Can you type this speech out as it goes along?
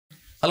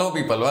Hello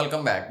people,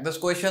 welcome back. This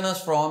question is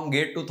from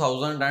GATE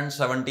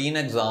 2017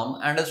 exam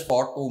and is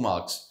for 2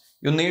 marks.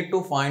 You need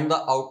to find the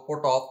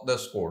output of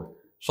this code.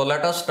 So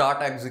let us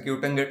start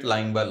executing it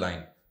line by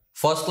line.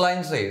 First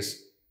line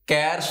says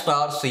char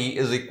star C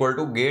is equal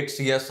to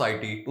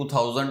GATECSIT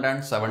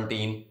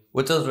 2017,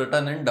 which is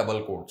written in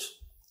double quotes.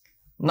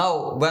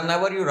 Now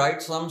whenever you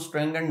write some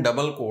string in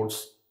double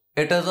quotes,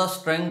 it is a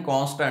string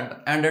constant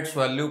and its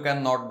value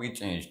cannot be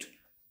changed.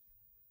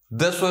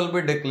 This will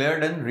be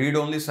declared in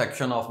read-only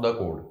section of the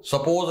code.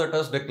 Suppose it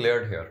is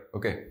declared here,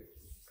 okay.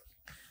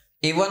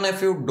 Even if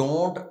you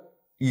don't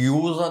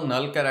use a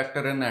null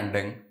character in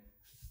ending,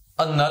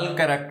 a null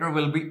character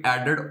will be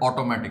added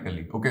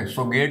automatically, okay.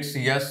 So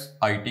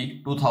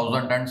GATECSIT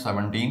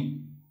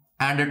 2017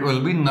 and it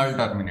will be null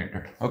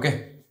terminated,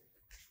 okay.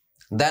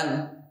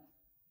 Then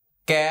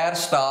char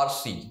star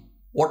C.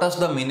 What is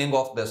the meaning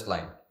of this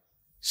line?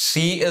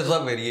 C is a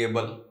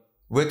variable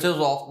which is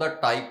of the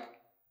type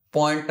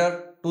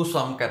pointer to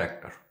some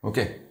character,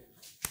 okay.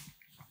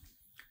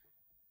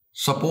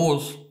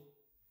 Suppose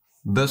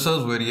this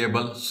is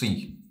variable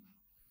C.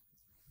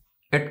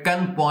 It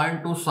can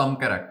point to some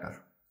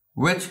character.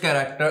 Which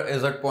character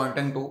is it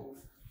pointing to?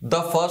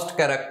 The first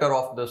character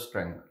of the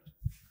string.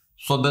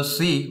 So the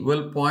C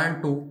will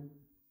point to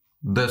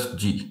this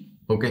G,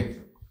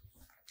 okay.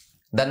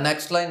 The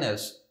next line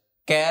is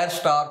char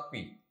star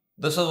P.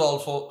 This is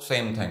also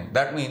same thing.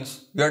 That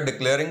means we are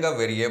declaring a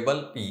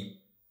variable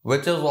P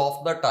which is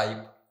of the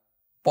type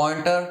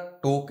pointer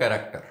to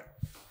character,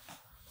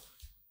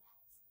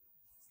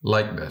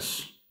 like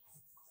this,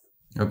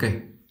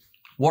 okay.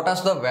 What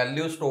is the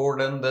value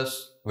stored in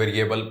this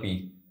variable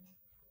P?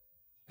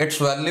 Its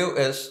value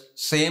is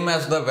same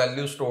as the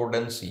value stored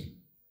in C.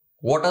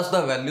 What is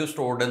the value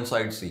stored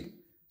inside C?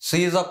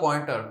 C is a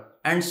pointer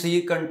and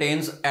C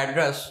contains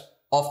address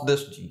of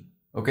this G,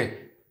 okay.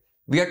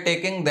 We are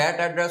taking that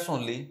address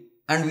only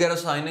and we are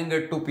assigning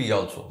it to P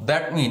also.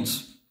 That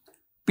means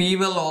P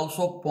will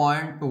also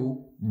point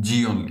to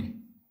G only,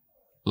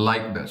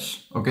 like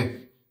this,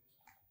 okay.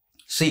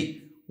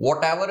 See,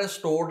 whatever is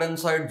stored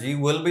inside G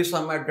will be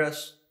some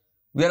address.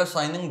 We are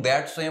assigning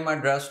that same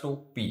address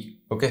to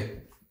P,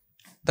 okay.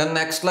 The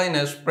next line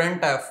is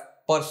printf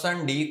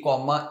 %d,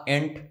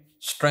 int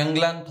string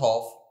length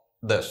of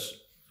this.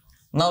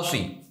 Now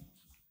see,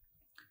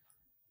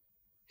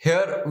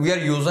 here we are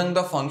using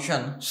the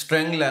function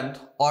string length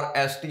or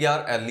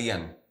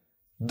strlen.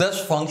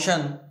 This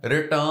function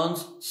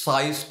returns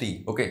size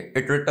t, okay.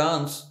 It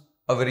returns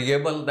a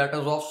variable that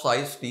is of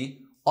size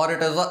t or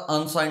it is an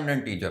unsigned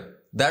integer.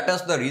 That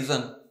is the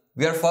reason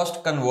we are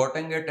first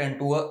converting it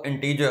into an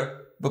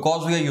integer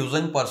because we are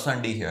using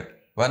 %d here.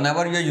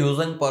 Whenever you are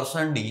using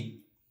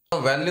 %d, the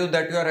value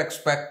that you are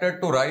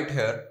expected to write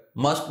here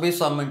must be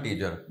some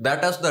integer.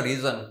 That is the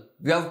reason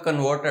we have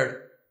converted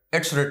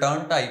its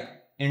return type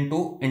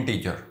into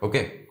integer,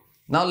 okay.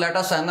 Now let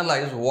us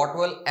analyze what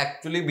will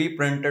actually be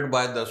printed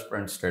by this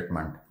print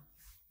statement.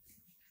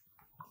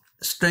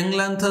 String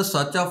length is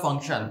such a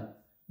function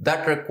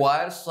that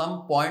requires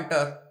some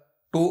pointer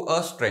to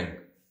a string.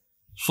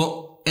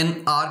 So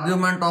in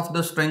argument of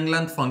the string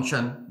length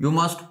function, you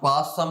must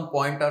pass some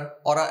pointer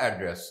or an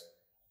address.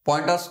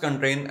 Pointers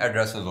contain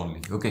addresses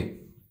only, okay.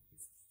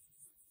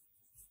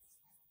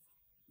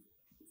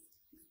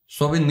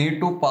 So we need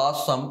to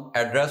pass some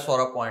address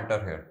or a pointer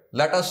here.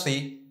 Let us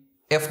see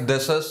if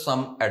this is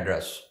some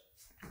address.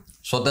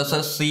 So this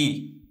is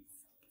C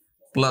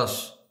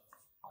plus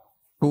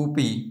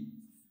 2P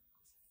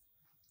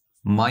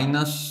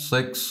minus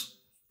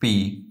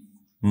 6P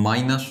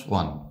minus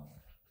 1.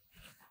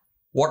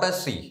 What is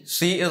C?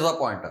 C is a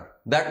pointer.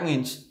 That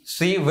means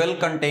C will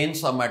contain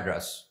some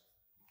address.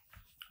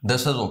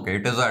 This is okay,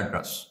 it is an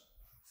address.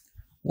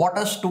 What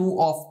is 2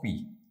 of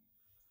P?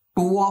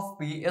 2 of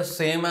P is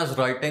same as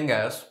writing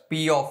as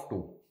P of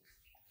 2.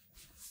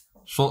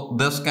 So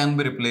this can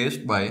be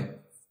replaced by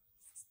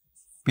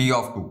P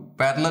of 2.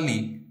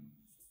 Parallelly,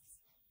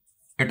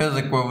 it is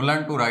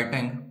equivalent to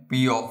writing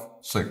P of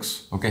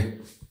 6. Okay.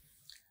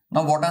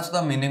 Now what is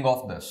the meaning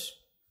of this?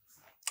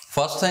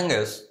 First thing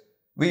is,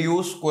 we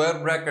use square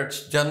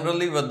brackets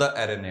generally with the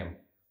array name.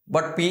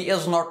 But P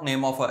is not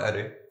name of an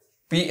array.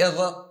 P is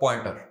a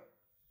pointer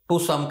to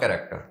some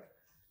character.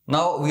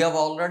 Now we have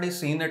already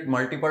seen it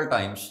multiple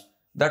times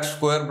that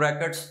square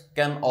brackets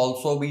can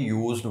also be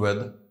used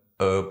with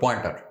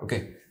pointer,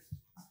 okay.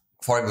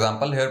 For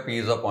example, here P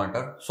is a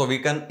pointer, so we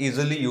can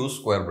easily use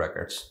square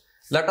brackets.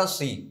 Let us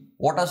see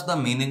what is the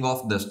meaning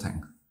of this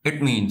thing. It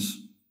means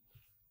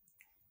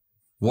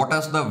what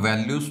is the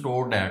value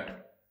stored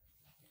at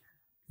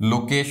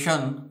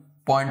location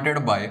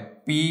pointed by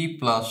P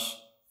plus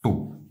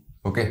 2,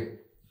 okay.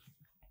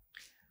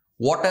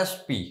 What is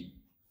P?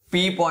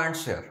 P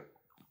points here.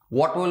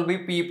 What will be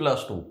P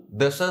plus 2?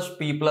 This is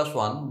P plus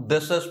 1,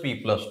 this is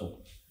P plus 2.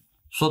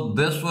 So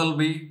this will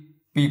be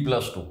P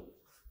plus 2.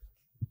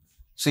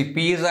 See,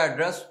 P is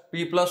address,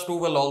 P plus 2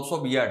 will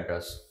also be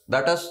address.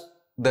 That is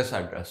this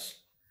address.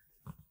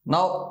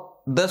 Now,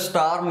 this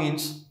star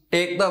means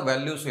take the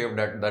value saved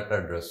at that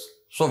address.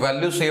 So,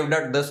 value saved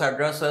at this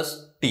address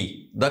is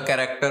T, the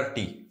character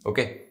T.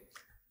 Okay.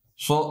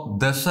 So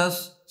this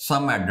is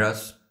some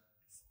address.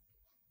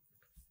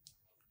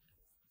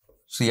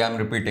 See, I'm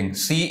repeating.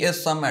 C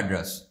is some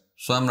address.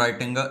 So I'm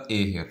writing a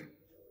here.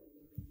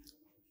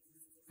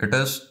 It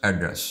is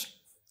address.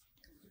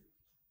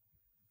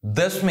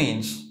 This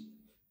means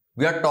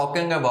we are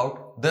talking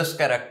about this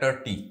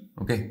character T.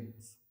 Okay.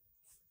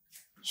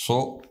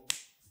 So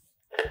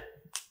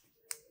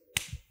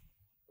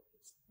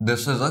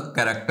this is a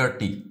character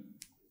T.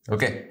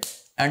 Okay.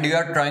 And you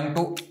are trying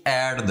to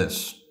add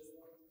this.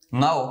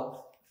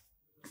 Now,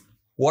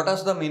 what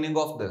is the meaning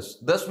of this?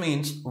 This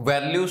means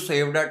value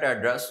saved at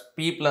address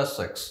P plus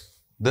 6.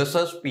 This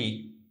is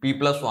P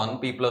plus 1,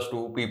 P plus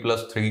 2, P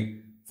plus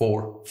 3,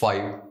 4,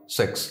 5,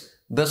 6.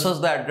 This is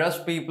the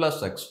address P plus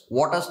 6.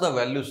 What is the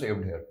value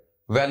saved here?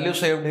 Value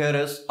saved here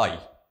is I.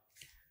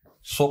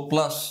 So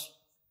plus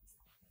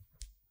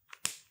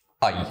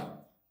I.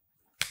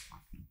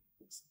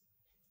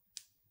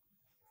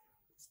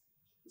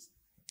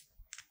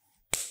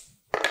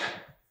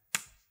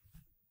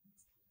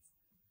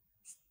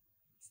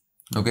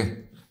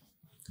 Okay.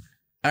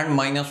 And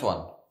minus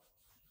 1.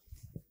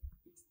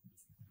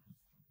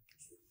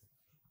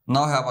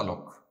 Now have a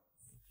look.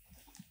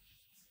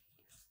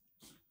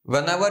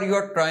 Whenever you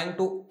are trying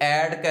to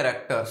add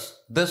characters,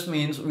 this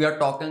means we are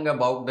talking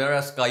about their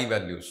ASCII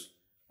values.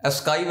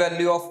 ASCII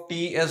value of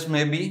T is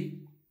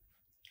maybe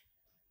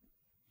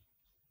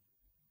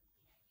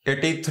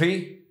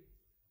 83.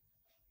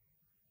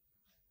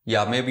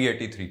 Yeah, maybe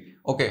 83.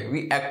 Okay,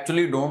 we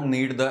actually don't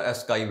need the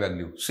ASCII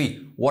value.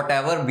 See,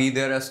 whatever be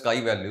their ASCII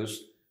values,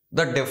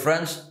 the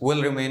difference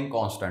will remain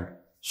constant.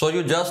 So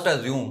you just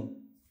assume,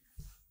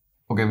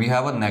 okay, we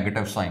have a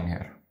negative sign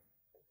here.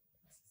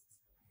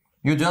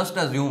 You just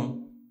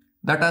assume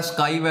that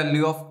ASCII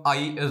value of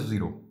I is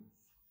 0.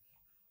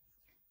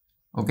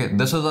 Okay,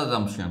 this is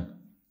assumption.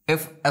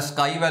 If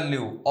ASCII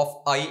value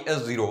of I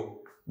is 0,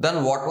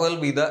 then what will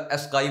be the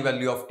ASCII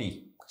value of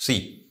T?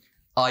 See,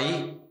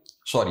 I,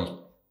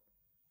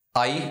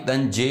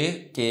 then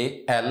J,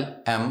 K,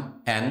 L,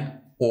 M,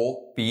 N,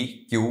 O,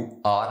 P, Q,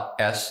 R,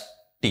 S,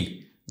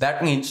 T.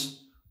 That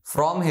means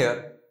from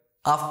here,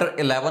 after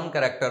 11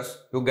 characters,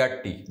 you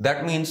get T.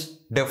 That means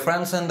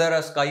difference in their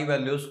ASCII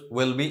values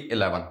will be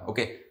 11.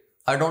 Okay.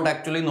 I don't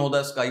actually know the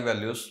ASCII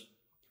values.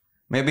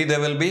 Maybe they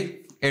will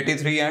be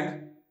 83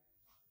 and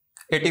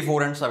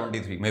 84 and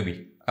 73.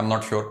 Maybe. I'm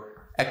not sure.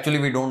 Actually,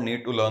 we don't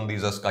need to learn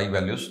these ASCII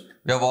values.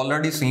 We have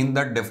already seen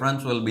that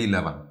difference will be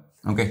 11.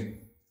 Okay.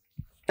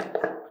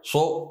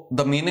 So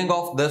the meaning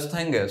of this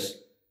thing is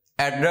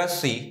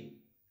address C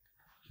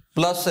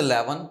plus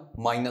 11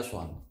 minus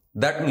 1.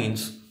 That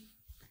means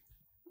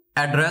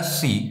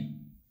address C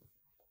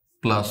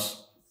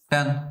plus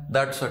 10.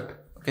 That's it.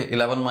 Okay,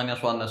 11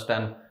 minus 1 is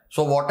 10.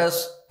 So what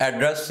is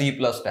address C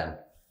plus 10?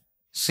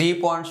 C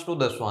points to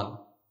this one.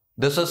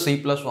 This is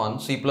C plus 1,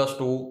 C plus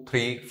 2,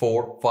 3,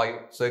 4, 5,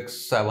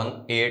 6,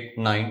 7, 8,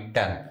 9,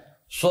 10.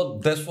 So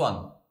this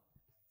one,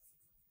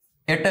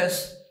 it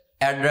is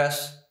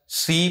address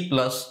C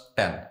plus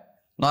 10.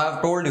 Now I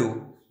have told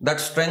you that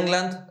string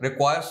length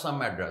requires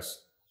some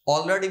address.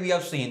 Already we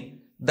have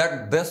seen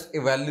that this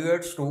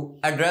evaluates to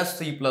address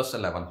C plus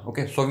 11.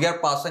 Okay, so we are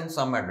passing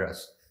some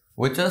address,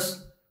 which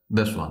is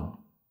this one.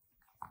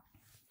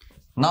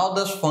 Now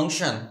this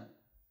function,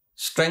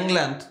 string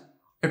length,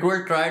 it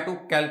will try to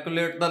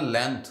calculate the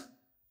length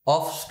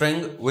of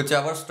string,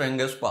 whichever string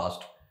is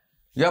passed.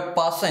 You are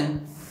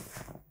passing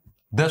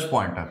this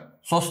pointer.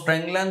 So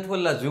string length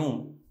will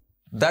assume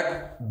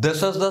that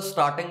this is the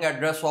starting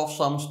address of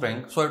some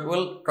string. So it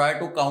will try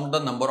to count the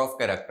number of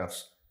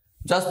characters.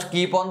 Just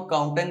keep on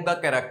counting the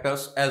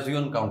characters as you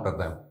encounter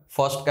them.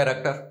 First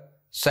character,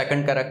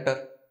 second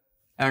character,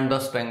 and the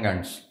string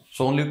ends.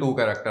 So only 2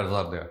 characters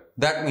are there.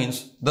 That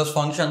means this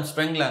function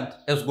string length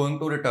is going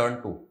to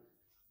return 2.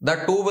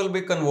 That 2 will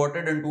be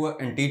converted into an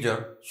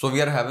integer. So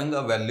we are having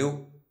a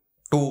value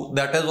 2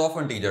 that is of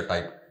integer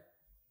type.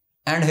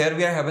 And here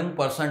we are having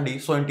 %d,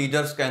 so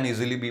integers can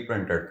easily be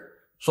printed.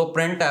 So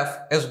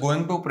printf is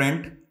going to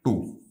print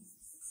 2.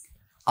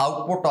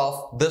 Output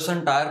of this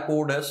entire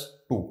code is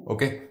 2.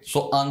 Okay,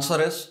 so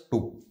answer is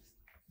 2.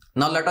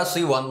 Now let us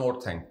see one more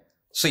thing.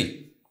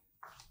 See,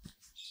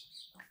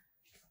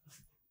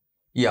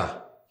 yeah,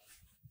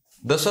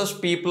 this is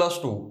p plus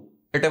 2.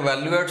 It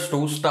evaluates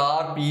to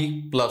star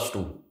p plus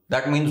 2.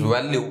 That means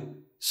value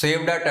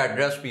saved at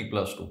address p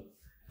plus 2.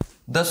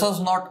 This is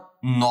not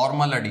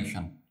normal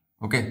addition.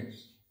 Okay,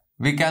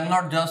 we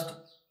cannot just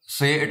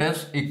say it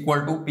is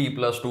equal to p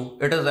plus 2.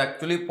 It is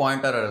actually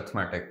pointer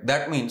arithmetic.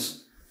 That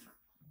means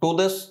to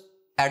this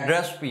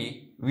address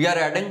p, we are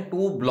adding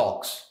 2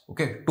 blocks.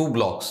 Okay, 2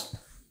 blocks.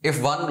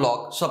 If one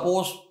block,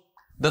 suppose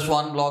this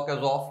one block is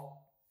of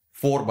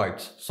 4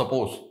 bytes.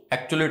 Suppose,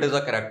 actually it is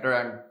a character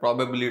and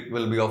probably it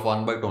will be of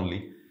 1 byte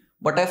only.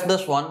 But if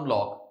this one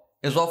block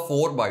is of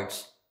 4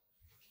 bytes,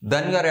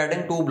 then you are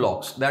adding 2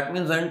 blocks. That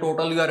means in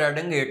total you are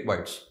adding 8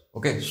 bytes.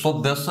 Okay,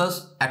 so this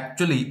is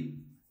actually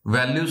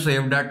value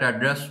saved at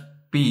address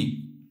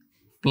p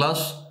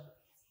plus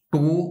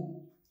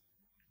 2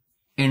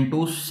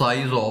 into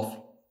size of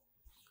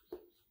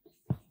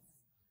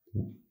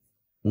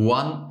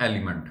one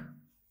element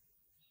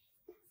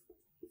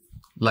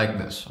like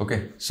this.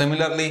 Okay.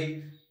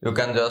 Similarly, you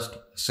can just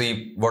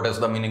see what is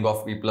the meaning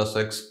of p plus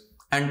 6,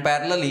 and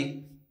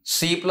parallelly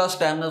c plus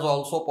 10 is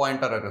also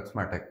pointer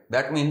arithmetic.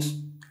 That means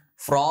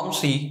from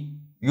c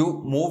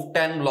you move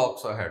 10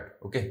 blocks ahead.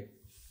 Okay.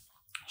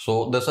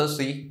 So this is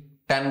c,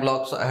 10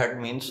 blocks ahead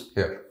means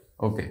here.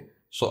 Okay.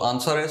 So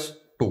answer is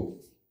 2.